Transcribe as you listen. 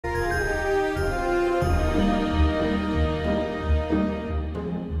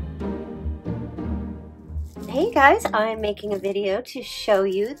Hey guys, I'm making a video to show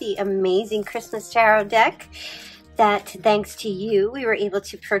you the amazing Christmas tarot deck that, thanks to you, we were able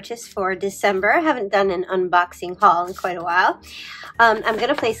to purchase for December. I haven't done an unboxing haul in quite a while. I'm going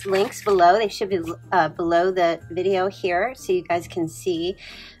to place links below. They should be below the video here so you guys can see.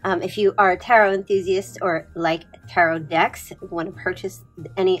 If you are a tarot enthusiast or like tarot decks, want to purchase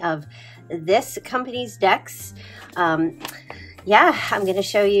any of this company's decks, yeah, I'm going to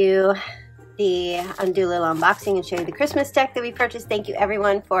show you I'll do a little unboxing and show you the Christmas deck that we purchased. Thank you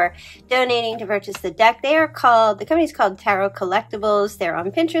everyone for donating to purchase the deck. The company's called Tarot Collectibles. They're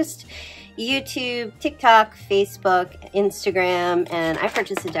on Pinterest, YouTube, TikTok, Facebook, Instagram, and I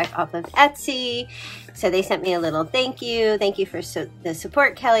purchased the deck off of Etsy. So they sent me a little thank you. Thank you for the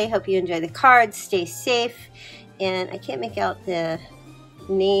support, Kelly. Hope you enjoy the cards. Stay safe. And I can't make out the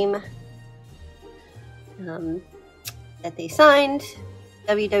name that they signed.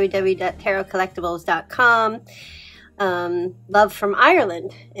 www.tarotcollectibles.com. Love from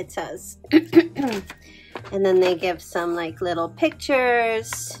Ireland, it says. And then they give some like little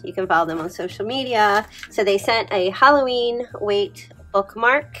pictures. You can follow them on social media. So they sent a Halloween Waite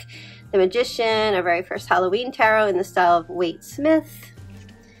bookmark, The Magician, our very first Halloween tarot in the style of Waite Smith.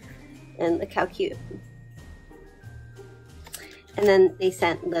 And look how cute. And then they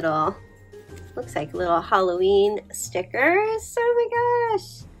sent little, looks like little Halloween stickers. Oh my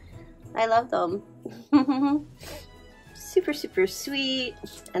gosh, I love them. Super, super sweet.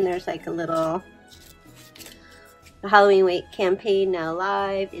 And there's like a little Halloween Waite campaign now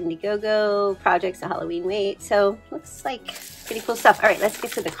live, Indiegogo, projects of Halloween Waite. So looks like pretty cool stuff. All right, let's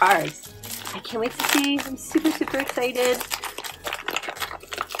get to the cards. I can't wait to see. I'm super, super excited.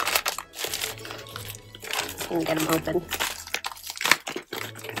 I'm gonna get them open.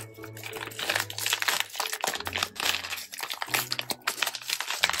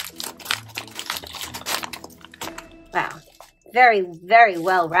 Wow, very, very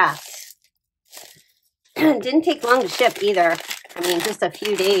well wrapped. Didn't take long to ship either. I mean, just a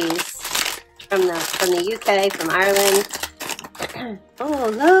few days from the UK, from Ireland. Oh,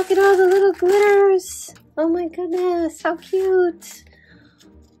 look at all the little glitters. Oh my goodness, how cute.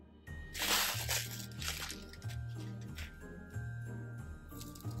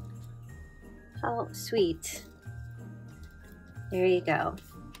 How sweet. There you go.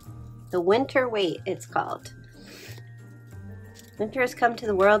 The Winter Waite, it's called. Winter has come to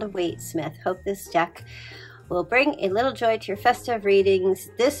the world of Waite Smith. Hope this deck will bring a little joy to your festive readings.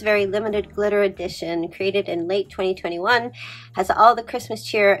 This very limited glitter edition, created in late 2021, has all the Christmas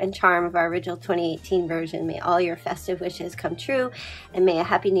cheer and charm of our original 2018 version. May all your festive wishes come true, and may a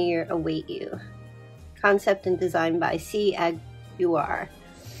happy new year await you. Concept and design by C. Aguiar.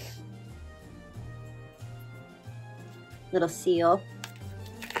 Little seal.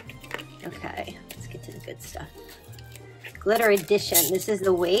 Okay, let's get to the good stuff. Glitter edition. This is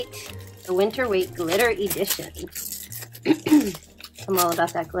the Waite, the Winter Waite Glitter Edition. I'm all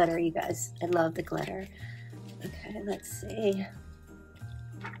about that glitter, you guys. I love the glitter. Okay, let's see.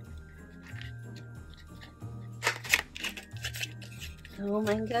 Oh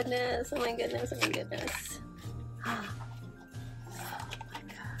my goodness, oh my goodness, oh my goodness. Oh my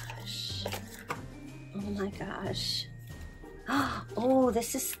gosh. Oh my gosh. Oh,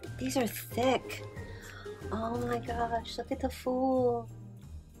 these are thick. Oh my gosh, look at the Fool.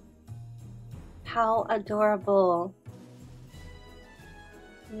 How adorable.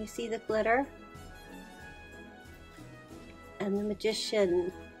 Can you see the glitter? And the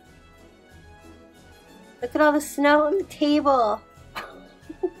Magician. Look at all the snow on the table. Oh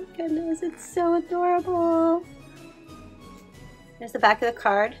my goodness, it's so adorable. There's the back of the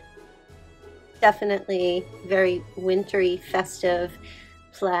card. Definitely very wintry, festive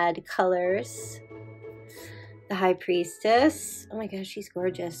plaid colors. The High Priestess. Oh my gosh, she's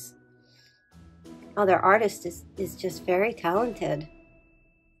gorgeous. Oh, their artist is just very talented.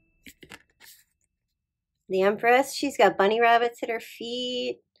 The Empress, she's got bunny rabbits at her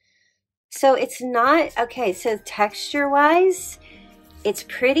feet. So it's not, okay, so texture-wise, it's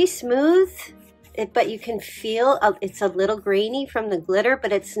pretty smooth, but you can feel it's a little grainy from the glitter,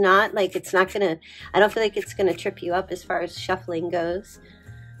 but it's not like, it's not gonna, I don't feel like it's gonna trip you up as far as shuffling goes.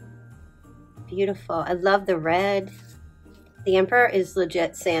 Beautiful. I love the red. The Emperor is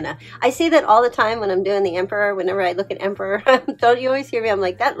legit Santa. I say that all the time when I'm doing the Emperor. Whenever I look at Emperor, don't you always hear me? I'm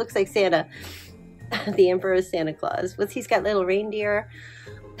like, that looks like Santa. The Emperor is Santa Claus. He's got little reindeer.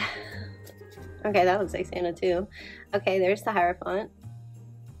 Okay, that looks like Santa too. Okay, there's the Hierophant.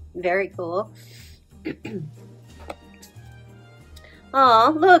 Very cool.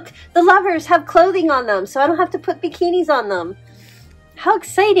 Oh, look, the lovers have clothing on them, so I don't have to put bikinis on them. How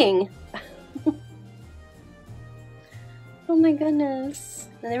exciting. Oh my goodness.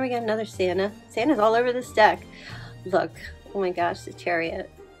 And then we got another Santa. Santa's all over this deck. Look. Oh my gosh, the Chariot.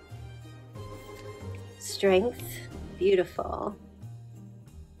 Strength. Beautiful.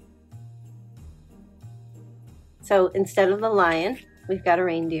 So instead of the lion, we've got a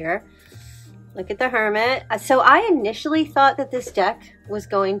reindeer. Look at the Hermit. So I initially thought that this deck was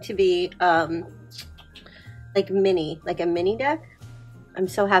going to be like a mini deck. I'm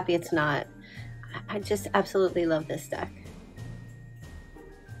so happy it's not. I just absolutely love this deck.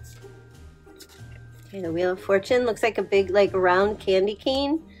 Okay, the Wheel of Fortune looks like a big, like, round candy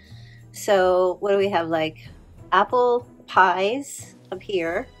cane. So what do we have? Like apple pies up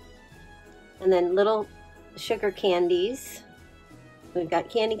here, and then little sugar candies. We've got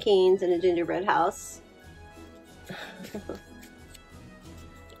candy canes and a gingerbread house.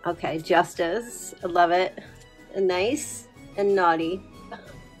 Okay, Justice. I love it. And nice and naughty.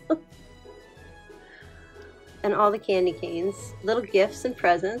 And all the candy canes. Little gifts and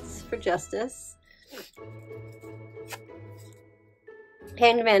presents for Justice.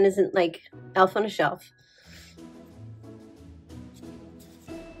 Hangman isn't like Elf on a Shelf.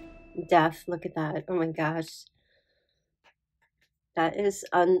 Death, look at that. Oh my gosh. That is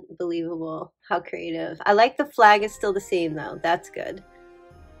unbelievable. How creative. I like the flag is still the same though. That's good.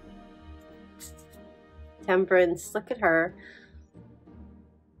 Temperance, look at her.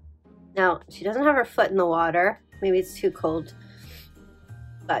 Now, she doesn't have her foot in the water. Maybe it's too cold.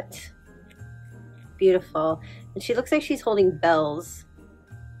 But beautiful. And she looks like she's holding bells.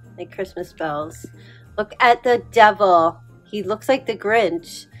 Like Christmas bells. Look at the devil. He looks like the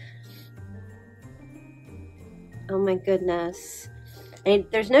Grinch. Oh my goodness. And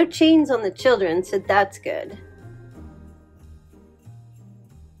there's no chains on the children, so that's good.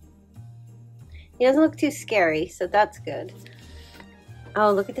 He doesn't look too scary, so that's good.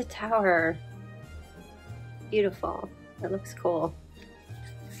 Oh, look at the tower. Beautiful. That looks cool.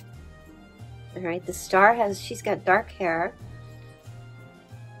 All right, the star she's got dark hair.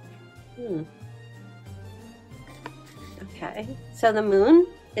 Okay, so the moon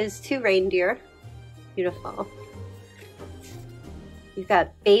is 2 reindeer. Beautiful. You've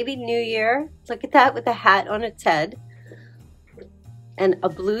got Baby New Year. Look at that with a hat on its head. And a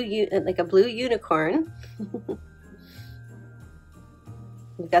blue, like a blue unicorn.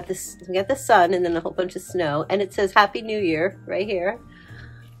 We got the sun and then a whole bunch of snow. And it says Happy New Year right here.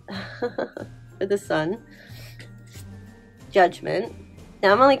 For the sun. Judgment.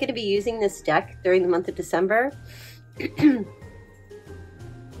 Now I'm only going to be using this deck during the month of December. I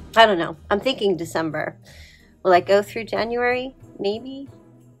don't know. I'm thinking December. Will I go through January? Maybe.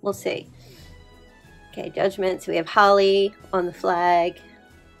 We'll see. Okay, Judgment. So we have Holly on the flag.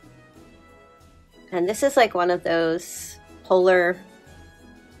 And this is like one of those polar...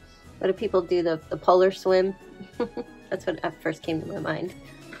 What do people do? The polar swim? That's what first came to my mind.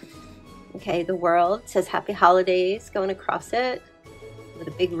 Okay, the world says Happy Holidays going across it with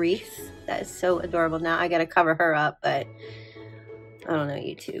a big wreath. That is so adorable. Now I got to cover her up, but I don't know,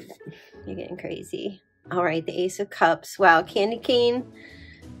 YouTube. You're getting crazy. All right, the Ace of Cups. Wow, candy cane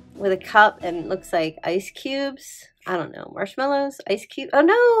with a cup and looks like ice cubes. I don't know, marshmallows, ice cube. Oh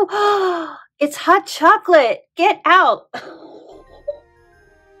no, it's hot chocolate. Get out.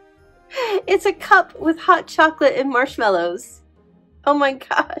 It's a cup with hot chocolate and marshmallows. Oh my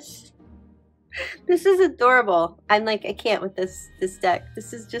gosh. This is adorable. I'm like, I can't with this deck.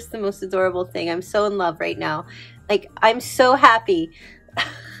 This is just the most adorable thing. I'm so in love right now. Like, I'm so happy.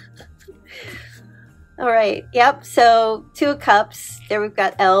 All right. Yep. So 2 of Cups. There we've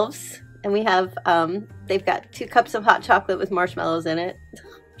got elves. And we have, they've got 2 cups of hot chocolate with marshmallows in it.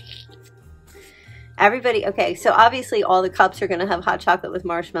 Everybody, okay, so obviously all the cups are going to have hot chocolate with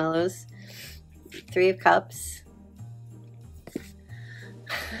marshmallows. 3 of Cups.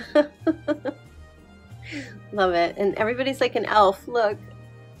 Love it. And everybody's like an elf. Look.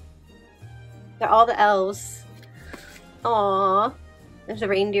 They're all the elves. Aww. There's a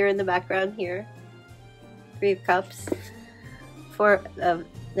reindeer in the background here. 3 of Cups. 4 of...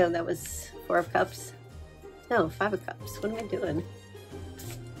 No, that was 4 of Cups. No, 5 of Cups. What am I doing?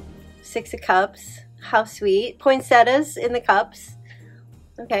 6 of Cups. How sweet. Poinsettias in the cups.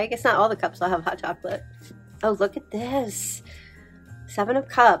 Okay, I guess not all the cups will have hot chocolate. Oh, look at this. 7 of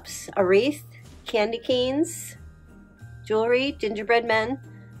Cups. A wreath. Candy canes. Jewelry. Gingerbread men.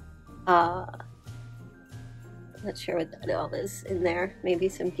 Not sure what that all is in there. Maybe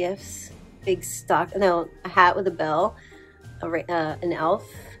some gifts. Big stock. No, a hat with a bell. An elf.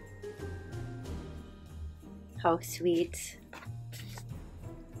 How sweet.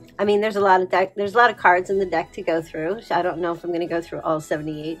 I mean, there's a lot of cards in the deck to go through. So I don't know if I'm going to go through all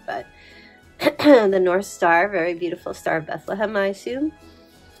 78, but The North Star, very beautiful Star of Bethlehem, I assume.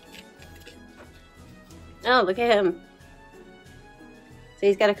 Oh, look at him. So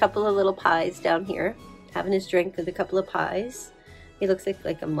he's got a couple of little pies down here, having his drink with a couple of pies. He looks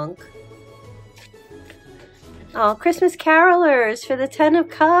like a monk. Oh, Christmas carolers for the 10 of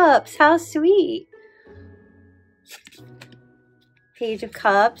Cups. How sweet. Page of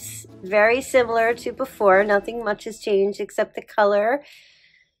Cups. Very similar to before. Nothing much has changed except the color.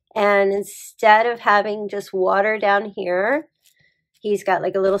 And instead of having just water down here, he's got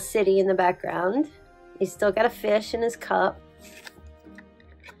like a little city in the background. He's still got a fish in his cup.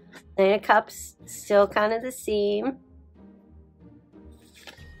 Nine of Cups, still kind of the same.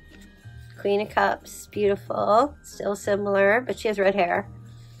 Queen of Cups, beautiful. Still similar, but she has red hair.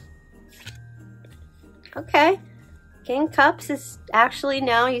 Okay. King of Cups is actually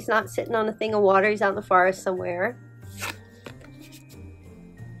now, he's not sitting on a thing of water. He's out in the forest somewhere.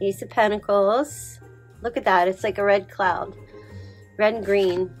 Ace of Pentacles. Look at that. It's like a red cloud. Red and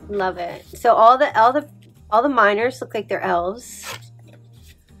green. Love it. So all the minors look like they're elves.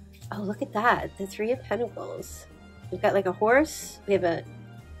 Oh, look at that. The Three of Pentacles. We've got like a horse. We have a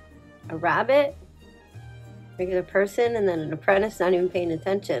rabbit. Regular person. And then an apprentice not even paying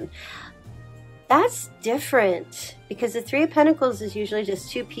attention. That's different. Because the Three of Pentacles is usually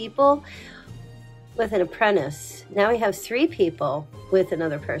just two people with an apprentice. Now we have three people with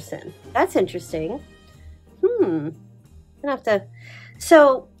another person. That's interesting. I'm gonna have to.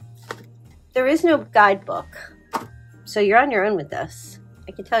 So there is no guidebook. So you're on your own with this.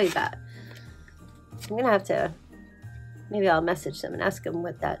 I can tell you that. I'm gonna have to. Maybe I'll message them and ask them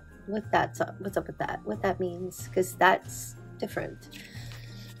what's up with that, what that means, because that's different.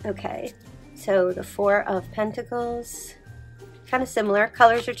 Okay. So the Four of Pentacles, kind of similar.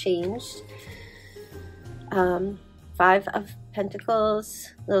 Colors are changed. Five of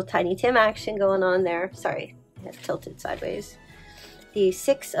Pentacles, little Tiny Tim action going on there. Sorry, I have tilted sideways. The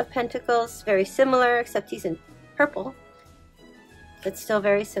Six of Pentacles, very similar, except he's in purple, but still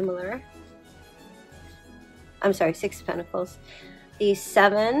very similar. I'm sorry, Six of Pentacles. The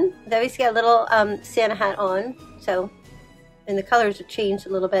Seven, though he's got a little Santa hat on, so, and the colors have changed a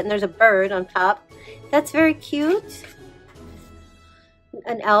little bit, and there's a bird on top. That's very cute.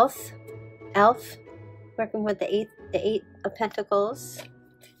 An elf, working with the Eight of Pentacles.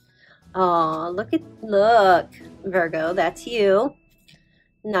 Oh, look, Virgo, that's you.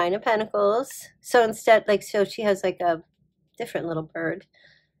 Nine of Pentacles. So instead, so she has like a different little bird.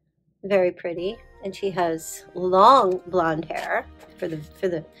 Very pretty. And she has long blonde hair for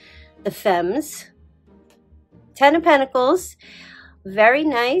the femmes. Ten of Pentacles. Very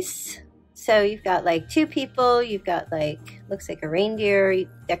nice. So you've got like two people. You've got looks like a reindeer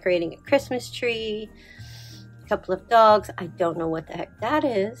decorating a Christmas tree. A couple of dogs. I don't know what the heck that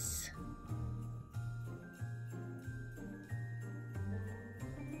is.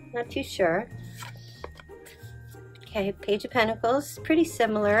 Not too sure. Okay, Page of Pentacles, pretty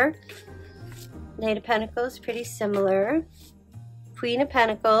similar. Knight of Pentacles, pretty similar. Queen of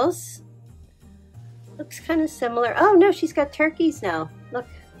Pentacles, looks kind of similar. Oh no, she's got turkeys now. Look,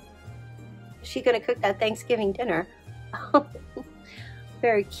 is she gonna cook that Thanksgiving dinner?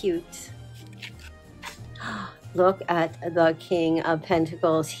 Very cute. Look at the King of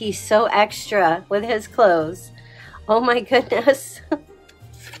Pentacles. He's so extra with his clothes. Oh my goodness.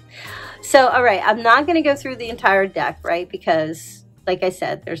 So, all right, I'm not going to go through the entire deck, right? Because, like I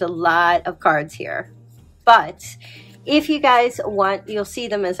said, there's a lot of cards here. But if you guys want, you'll see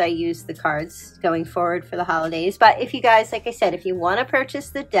them as I use the cards going forward for the holidays. But if you guys, like I said, if you want to purchase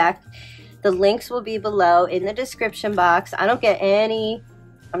the deck, the links will be below in the description box. I don't get any,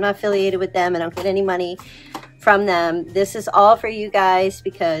 I'm not affiliated with them. I don't get any money from them. This is all for you guys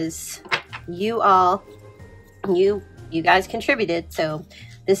because you guys contributed. So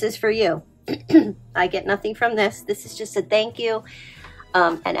this is for you. I get nothing from this. This is just a thank you.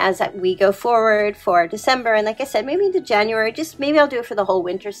 And as we go forward for December, and like I said, maybe into January, just maybe I'll do it for the whole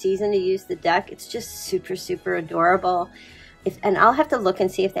winter season to use the deck. It's just super, super adorable. And I'll have to look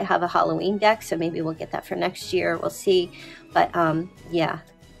and see if they have a Halloween deck. So maybe we'll get that for next year. We'll see. But yeah,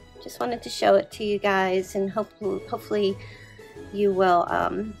 just wanted to show it to you guys, and hopefully you will.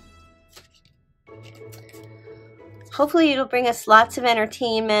 Hopefully it'll bring us lots of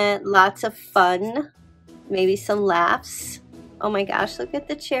entertainment, lots of fun, maybe some laughs. Oh my gosh, look at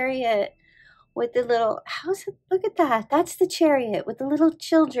the chariot with the little, look at that. That's the chariot with the little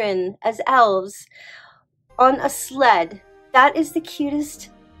children as elves on a sled. That is the cutest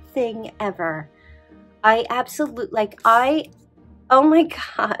thing ever. I absolutely, oh my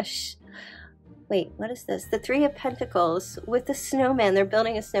gosh. wait, what is this? The Three of Pentacles with the snowman. They're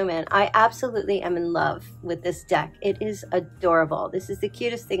building a snowman. I absolutely am in love with this deck. It is adorable. This is the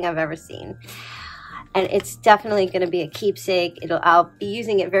cutest thing I've ever seen. And it's definitely going to be a keepsake. I'll be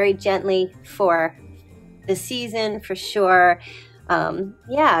using it very gently for the season for sure.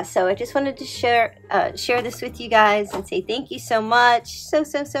 Yeah, so I just wanted to share this with you guys and say thank you so much, so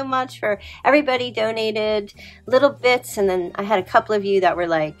much for everybody donated little bits, and then I had a couple of you that were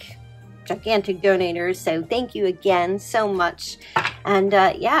like gigantic donators, so thank you again so much. And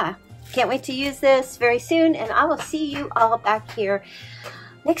yeah, can't wait to use this very soon, and I will see you all back here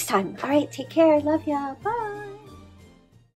next time. All right, take care. Love ya. Bye.